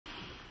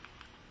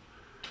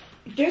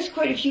There's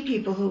quite a few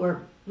people who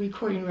are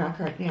recording rock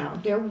art now.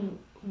 There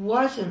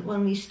wasn't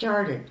when we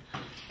started,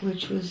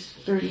 which was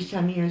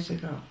 30-some years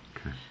ago.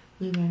 Okay.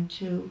 We went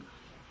to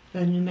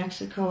the New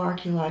Mexico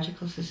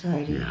Archeological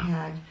Society,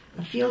 had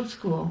a field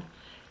school,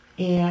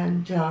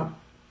 and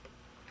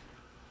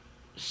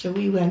so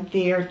we went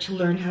there to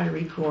learn how to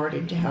record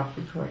and to help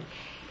record.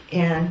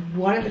 And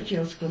one of the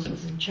field schools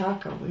was in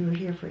Chaco. We were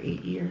here for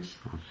 8 years.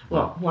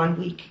 Well, 1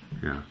 week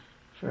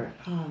for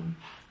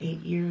 8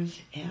 years,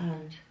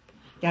 and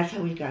that's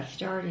how we got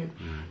started.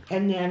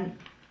 And then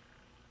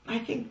I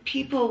think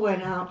people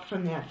went out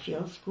from that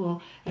field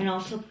school, and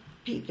also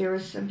there were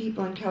some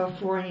people in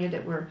California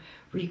that were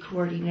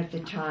recording at the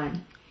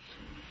time.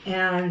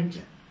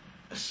 And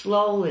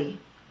slowly,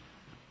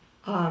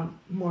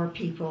 more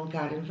people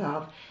got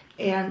involved.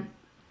 And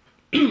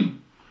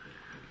maybe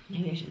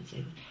I should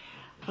say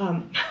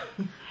that.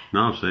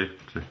 No, say.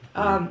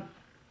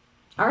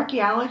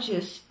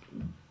 Archaeologists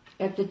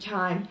at the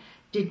time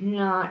did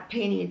not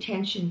pay any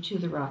attention to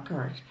the rock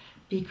art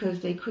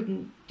because they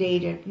couldn't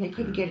date it and they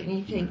couldn't get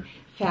anything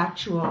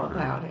factual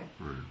about it.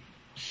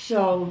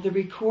 So the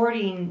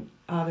recording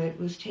of it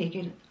was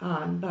taken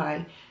on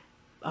by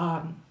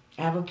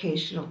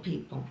avocational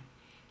people,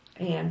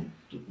 and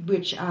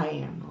which I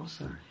am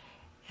also.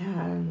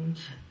 And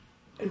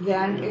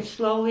then it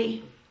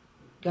slowly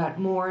got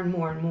more and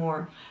more and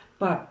more,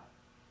 but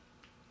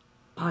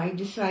I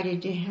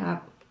decided to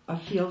have a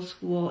field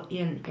school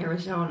in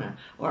Arizona,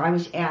 or I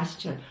was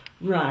asked to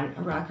run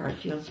a rock art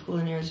field school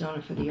in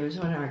Arizona for the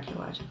Arizona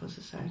Archeological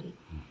Society.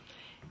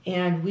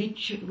 And we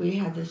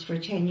had this for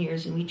 10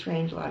 years, and we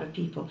trained a lot of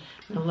people.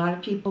 And a lot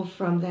of people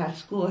from that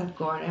school have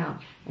gone out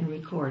and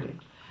recorded.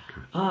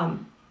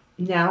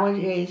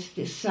 Nowadays,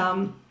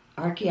 some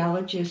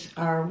archaeologists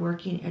are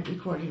working at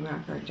recording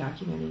rock art,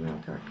 documenting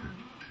rock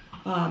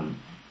art.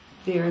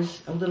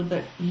 There's a little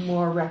bit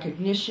more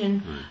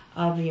recognition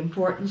of the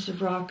importance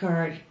of rock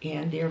art,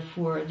 and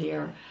therefore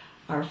there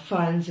are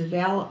funds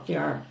available. There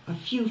are a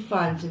few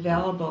funds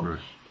available,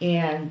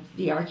 and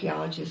the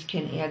archaeologists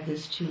can add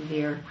this to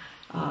their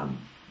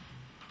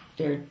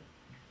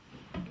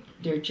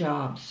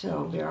jobs.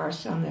 So there are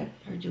some that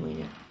are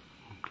doing it.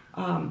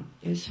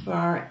 As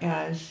far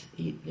as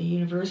the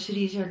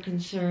universities are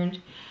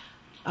concerned,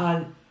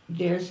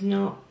 there's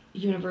no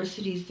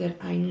universities that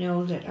I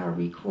know that are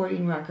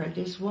recording rock art.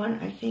 There's one,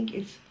 I think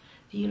it's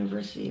the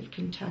University of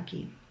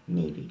Kentucky,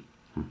 maybe,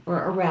 or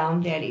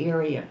around that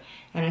area.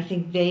 And I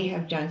think they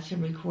have done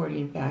some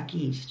recording back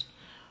east.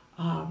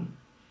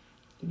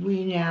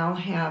 We now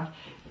have,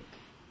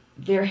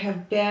 there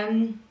have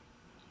been,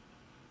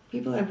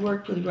 people have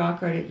worked with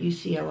rock art at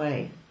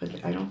UCLA,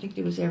 but I don't think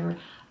there was ever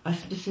a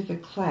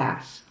specific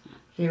class.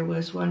 There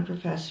was one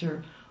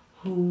professor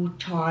who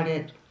taught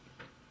it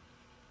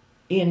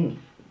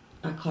in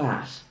a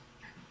class.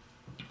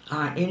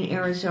 In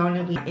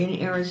Arizona,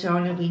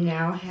 we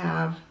now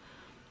have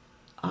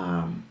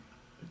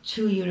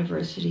 2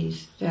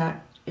 universities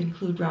that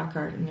include rock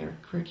art in their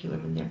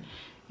curriculum, in their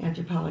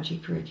anthropology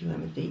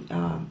curriculum, at the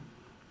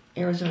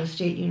Arizona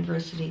State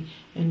University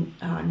and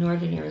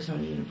Northern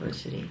Arizona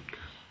University.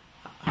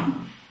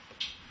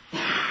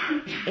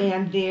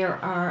 And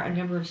there are a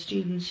number of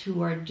students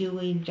who are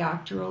doing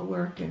doctoral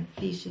work and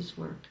thesis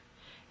work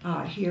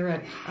here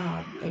at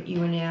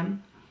UNM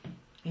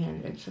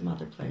and at some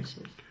other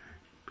places.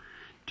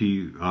 Do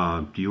you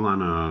want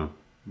to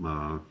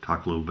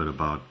talk a little bit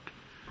about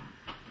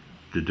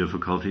the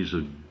difficulties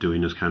of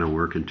doing this kind of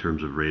work in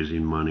terms of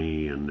raising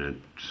money,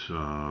 and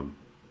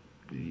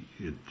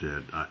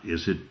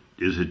is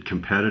it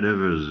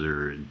competitive? Is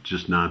there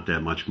just not that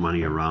much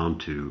money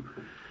around to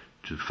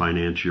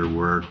finance your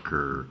work,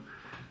 or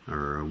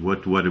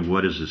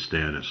what is the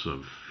status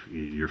of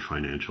your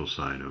financial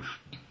side of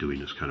doing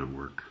this kind of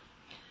work?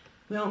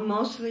 Well,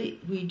 mostly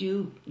we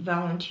do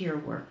volunteer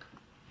work.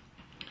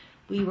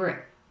 We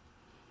were,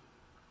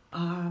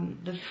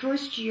 the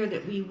first year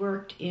that we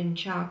worked in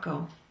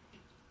Chaco,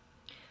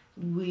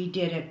 we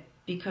did it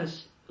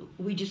because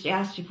we just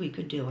asked if we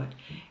could do it.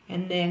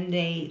 And then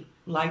they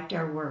liked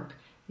our work,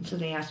 and so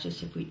they asked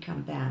us if we'd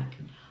come back.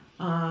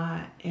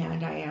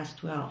 And I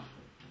asked, well,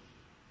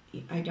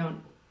 I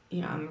don't,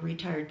 I'm a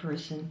retired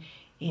person,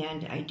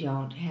 and I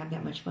don't have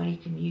that much money.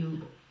 Can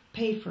you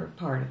pay for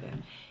part of it?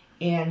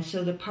 And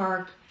so the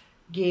park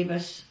gave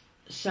us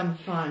some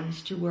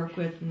funds to work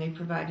with, and they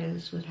provided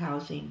us with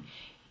housing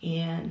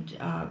and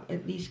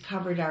at least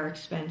covered our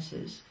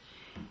expenses.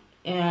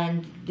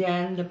 And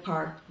then the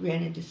park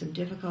ran into some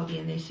difficulty,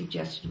 and they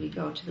suggested we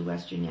go to the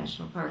Western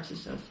National Parks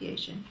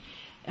Association.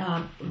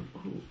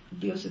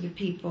 Those are the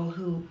people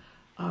who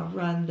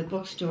run the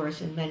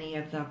bookstores in many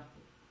of the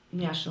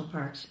national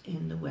parks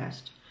in the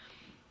West.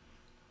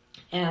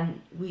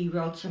 And we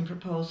wrote some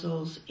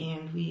proposals,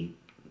 and we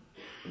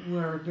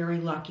were very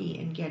lucky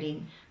in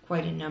getting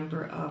quite a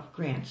number of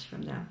grants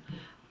from them.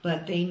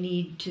 But they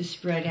need to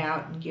spread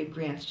out and give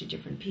grants to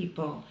different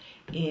people,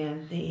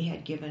 and they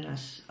had given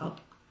us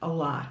a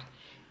lot.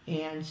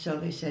 And so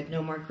they said,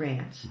 no more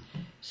grants.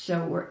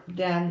 So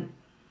then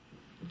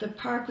the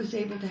park was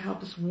able to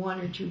help us 1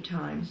 or 2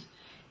 times,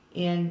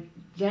 And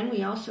then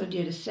we also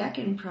did a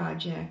second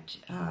project.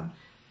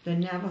 The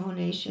Navajo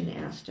Nation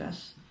asked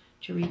us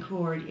to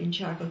record in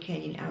Chaco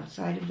Canyon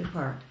outside of the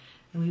park.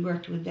 And we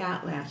worked with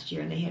that last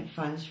year, and they had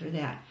funds for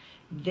that.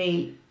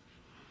 They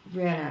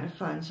ran out of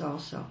funds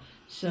also.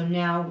 So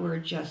now we're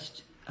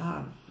just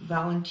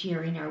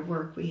volunteering our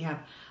work. We have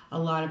a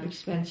lot of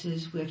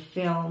expenses with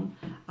film.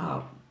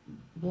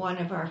 One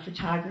of our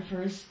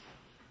photographers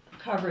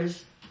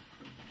covers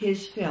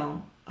his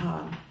film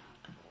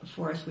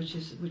for us, which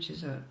is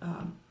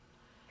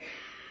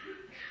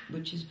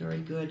very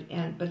good.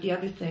 But the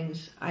other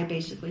things I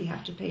basically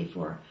have to pay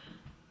for.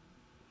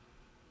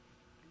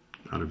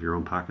 Out of your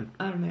own pocket?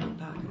 Out of my own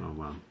pocket. Oh,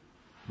 wow.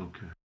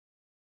 Okay.